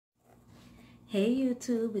Hey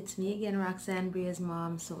YouTube, it's me again, Roxanne, Bria's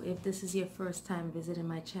mom. So if this is your first time visiting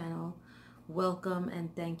my channel, welcome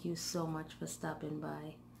and thank you so much for stopping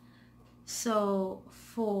by. So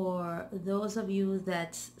for those of you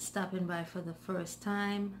that's stopping by for the first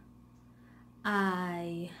time,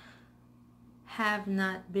 I have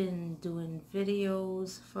not been doing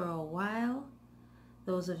videos for a while.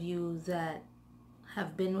 Those of you that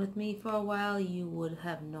have been with me for a while, you would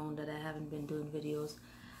have known that I haven't been doing videos.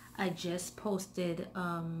 I just posted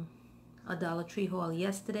a Dollar Tree haul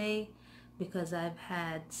yesterday because I've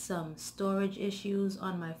had some storage issues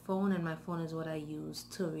on my phone, and my phone is what I use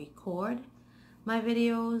to record my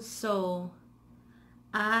videos. So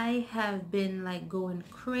I have been like going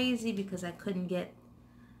crazy because I couldn't get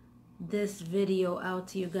this video out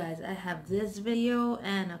to you guys. I have this video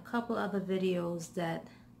and a couple other videos that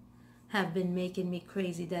have been making me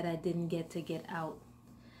crazy that I didn't get out.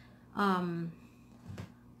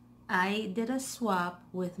 I did a swap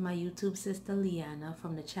with my YouTube sister Liana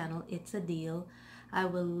from the channel It's a Deal. I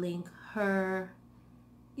will link her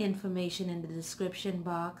information in the description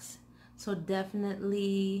box. So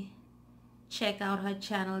definitely check out her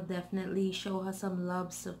channel. Definitely show her some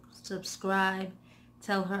love. Subscribe.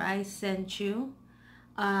 Tell her I sent you.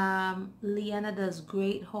 Liana does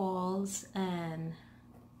great hauls, and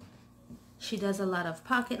she does a lot of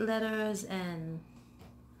pocket letters and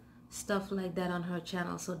stuff like that on her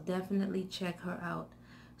channel, so definitely check her out.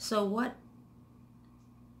 So what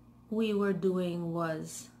we were doing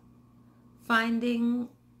was finding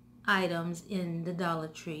items in the Dollar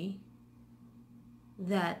Tree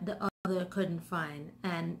that the other couldn't find.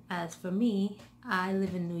 And as for me, I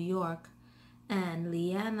live in New York, and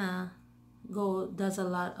Liana does a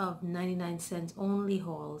lot of 99-cent only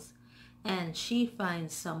hauls, and she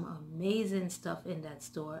finds some amazing stuff in that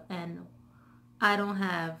store, and I don't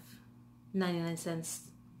have 99-cent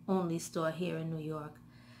only store here in New York.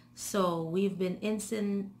 So we've been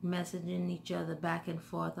instant messaging each other back and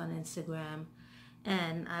forth on Instagram,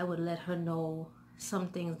 and I would let her know some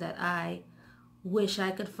things that I wish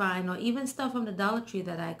I could find, or even stuff from the Dollar Tree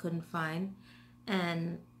that I couldn't find,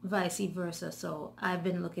 and vice versa. So I've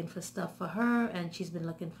been looking for stuff for her, and she's been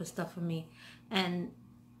looking for stuff for me. And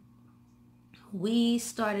we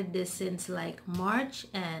started this since like March,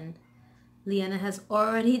 and Liana has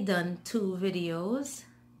already done 2 videos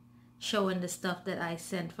showing the stuff that I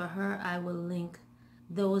sent for her. I will link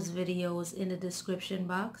those videos in the description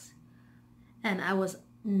box. And I was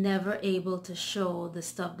never able to show the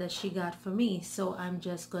stuff that she got for me, so I'm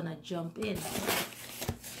just gonna jump in.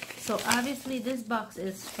 So obviously this box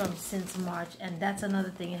is from since March, and that's another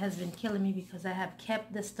thing. It has been killing me because I have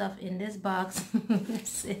kept the stuff in this box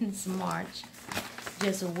since March,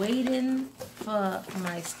 just waiting for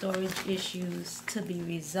my storage issues to be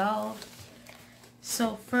resolved.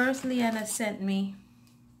 So first, Liana sent me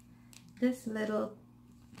this little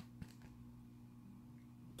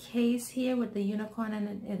case here with the unicorn in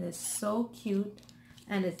it. It is so cute,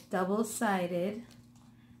 and it's double-sided,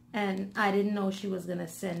 and I didn't know she was gonna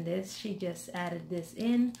send this. She just added this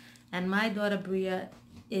in, and my daughter Bria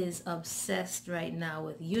is obsessed right now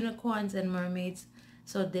with unicorns and mermaids.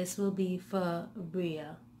 So this will be for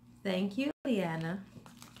Bria. Thank you, Liana.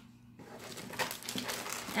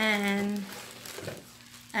 And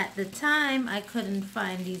at the time, I couldn't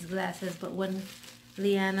find these glasses, but when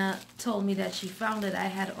Liana told me that she found it, I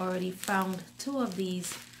had already found 2 of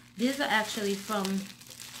these. These are actually from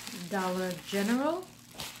Dollar General,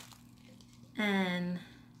 and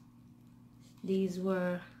these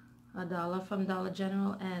were $1 from Dollar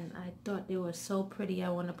General, and I thought they were so pretty. I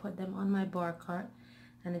want to put them on my bar cart.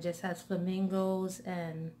 And it just has flamingos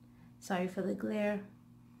and, sorry for the glare,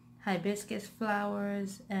 hibiscus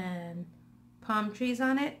flowers and palm trees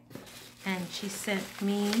on it. And she sent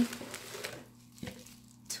me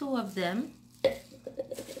 2 of them.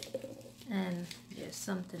 And there's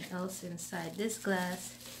something else inside this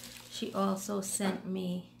glass. She also sent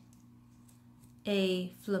me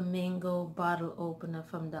a flamingo bottle opener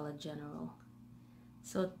from Dollar General.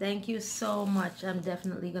 So thank you so much. I'm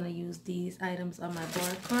definitely going to use these items on my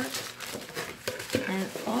bar cart. And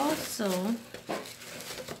also,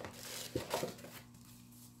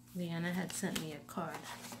 Liana had sent me a card.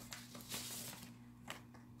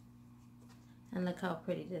 And look how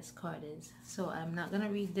pretty this card is. So I'm not going to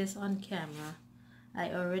read this on camera.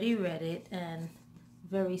 I already read it, and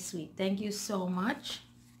very sweet. Thank you so much.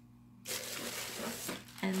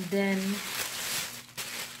 And then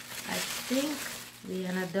I think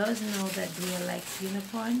Liana does know that Bria likes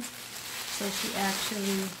unicorns, so she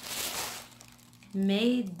actually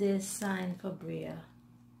made this sign for Bria.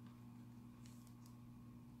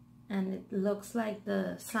 And it looks like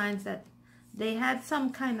the signs that They had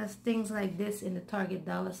some kind of things like this in the Target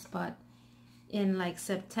dollar spot in like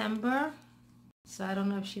September. So I don't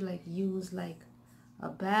know if she like used like a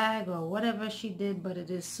bag or whatever she did, but it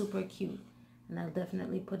is super cute. And I'll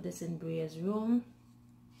definitely put this in Bria's room.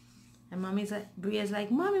 And Bria's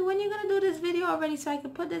like, Mommy, when are you gonna do this video already so I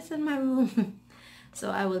can put this in my room?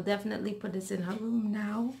 So I will definitely put this in her room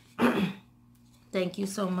now. Thank you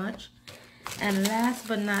so much. And last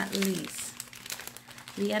but not least,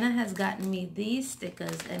 Leanna has gotten me these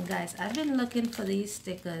stickers. And guys, I've been looking for these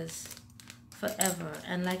stickers forever.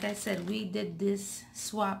 And like I said, we did this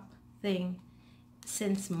swap thing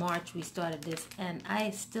since March. We started this, and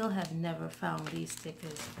I still have never found these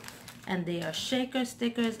stickers. And they are shaker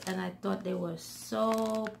stickers, and I thought they were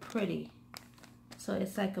so pretty. So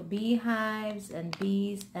it's like a beehives and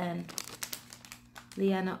bees, and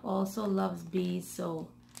Leanna also loves bees, so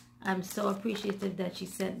I'm so appreciative that she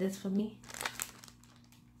sent this for me.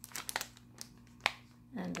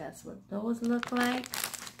 And that's what those look like.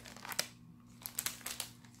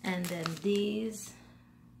 And then these,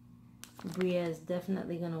 Bria is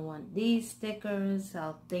definitely going to want these stickers.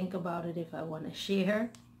 I'll think about it if I want to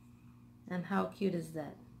share. And how cute is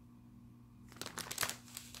that?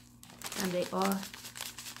 And they all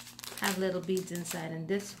have little beads inside. And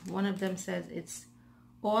this, one of them says it's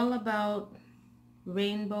all about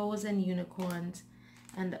rainbows and unicorns.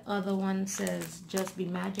 And the other one says just be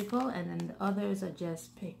magical. And then the others are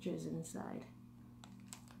just pictures inside.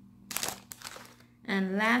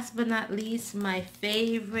 And last but not least, my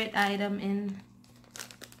favorite item in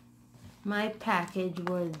my package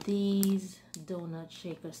were these donut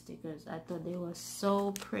shaker stickers. I thought they were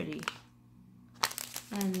so pretty.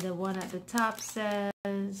 And the one at the top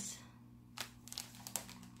says,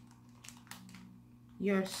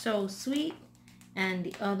 "You're so sweet." And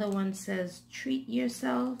the other one says, "Treat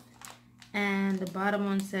yourself." And the bottom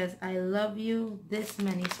one says, "I love you, this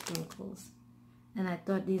many sprinkles." And I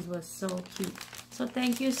thought these were so cute. So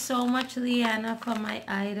thank you so much, Leanna, for my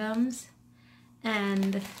items.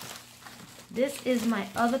 And this is my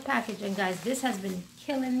other package. And guys, this has been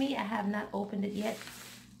killing me. I have not opened it yet.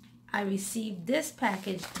 I received this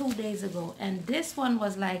package 2 days ago. And this one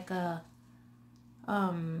was like a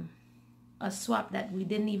swap that we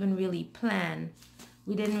didn't even really plan.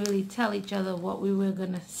 We didn't really tell each other what we were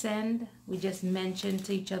going to send. We just mentioned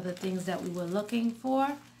to each other things that we were looking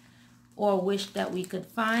for or wish that we could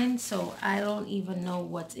find. So I don't even know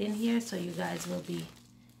what's in here. So you guys will be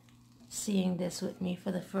seeing this with me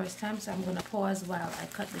for the first time. So I'm going to pause while I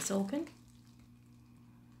cut this open.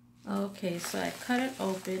 Okay, so I cut it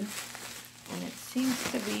open and it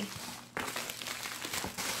seems to be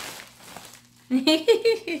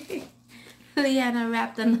Leanna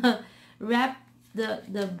wrapped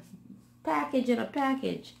the package in a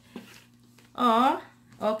package. Oh,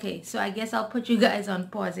 okay, so I guess I'll put you guys on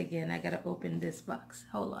pause again. I gotta open this box.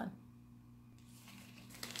 Hold on.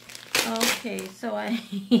 Okay, so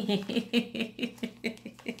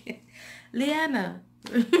Leanna.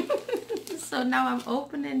 So now I'm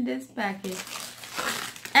opening this package.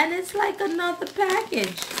 And it's like another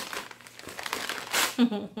package.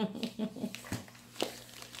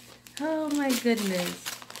 Oh my goodness.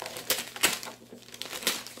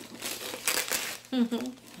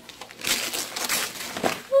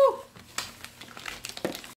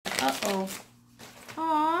 Uh-oh.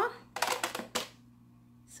 Aww.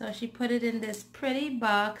 So she put it in this pretty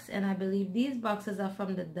box, and I believe these boxes are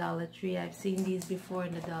from the Dollar Tree. I've seen these before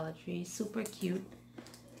in the Dollar Tree. Super cute.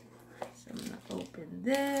 So I'm going to open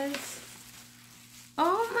this.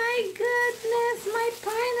 Oh my goodness, my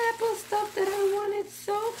pineapple stuff that I wanted.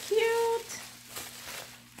 So cute.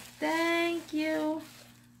 Thank you.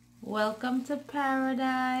 Welcome to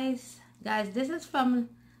paradise. Guys, this is from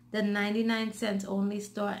the 99 cents only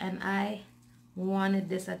store, and I wanted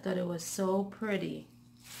this. I thought it was so pretty.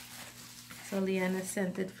 So Leanna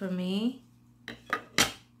sent it for me.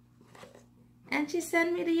 And she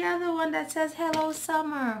sent me the other one that says Hello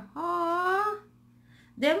Summer. Aww.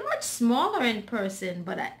 They're much smaller in person,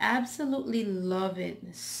 but I absolutely love it.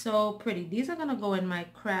 It's so pretty. These are going to go in my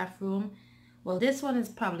craft room. Well, this one is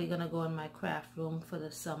probably going to go in my craft room for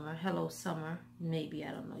the summer. Hello Summer. Maybe.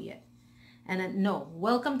 I don't know yet. And then, no.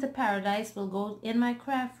 Welcome to Paradise will go in my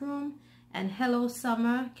craft room. And Hello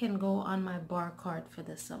Summer can go on my bar cart for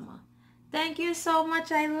the summer. Thank you so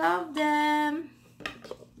much. I love them.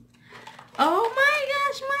 Oh my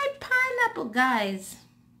gosh, my pineapple. Guys,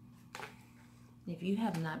 if you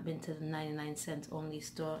have not been to the 99 cents only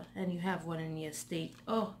store and you have one in your state,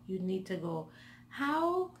 oh, you need to go.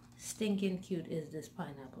 How stinking cute is this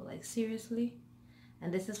pineapple? Like, seriously?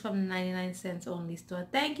 And this is from the 99 cents only store.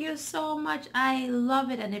 Thank you so much. I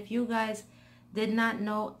love it. And if you guys did not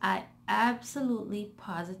know I absolutely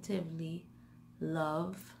positively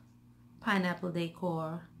love pineapple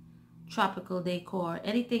decor, tropical decor,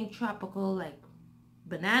 anything tropical like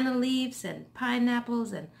banana leaves and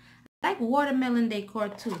pineapples, and I like watermelon decor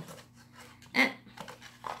too. And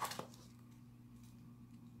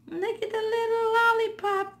look at the little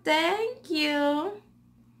lollipop. Thank you.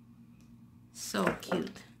 So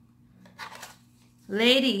cute.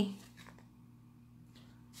 Lady,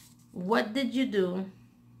 what did you do?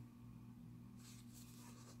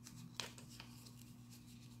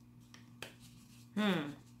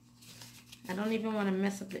 I don't even want to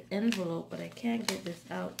mess up the envelope, but I can't get this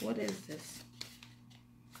out. What is this?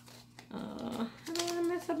 I don't want to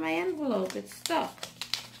mess up my envelope. It's stuck.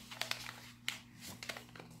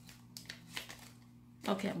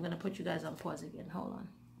 Okay, I'm going to put you guys on pause again. Hold on.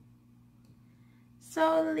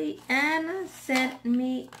 So Leanna sent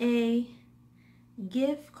me a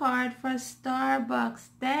gift card for Starbucks.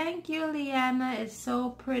 Thank you, Leanna. It's so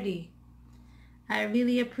pretty. I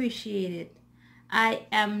really appreciate it. I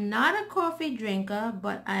am not a coffee drinker,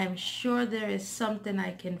 but I am sure there is something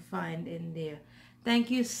I can find in there.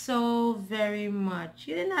 Thank you so very much.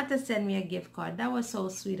 You didn't have to send me a gift card. That was so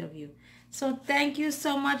sweet of you. So thank you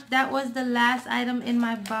so much. That was the last item in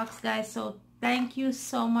my box, guys. So thank you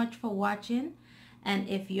so much for watching. And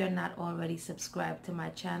if you're not already subscribed to my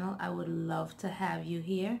channel, I would love to have you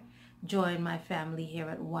here. Join my family here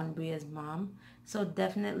at One Bria's Mom. So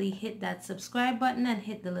definitely hit that subscribe button and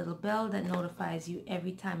hit the little bell that notifies you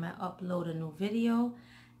every time I upload a new video.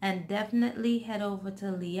 And definitely head over to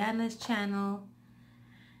Leanna's channel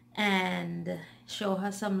and show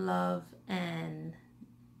her some love. And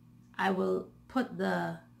I will put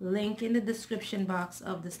the link in the description box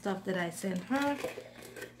of the stuff that I sent her.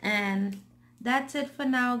 And that's it for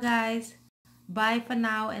now, guys. Bye for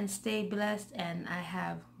now and stay blessed. And I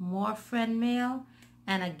have more friend mail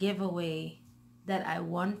and a giveaway that I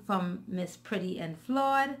won from Miss Pretty and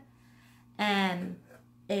Flawed, and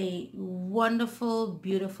a wonderful,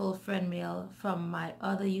 beautiful friend mail from my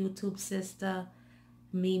other YouTube sister,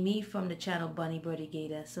 Mimi, from the channel Bunny Birdie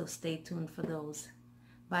Gator. So stay tuned for those.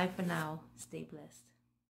 Bye for now. Stay blessed.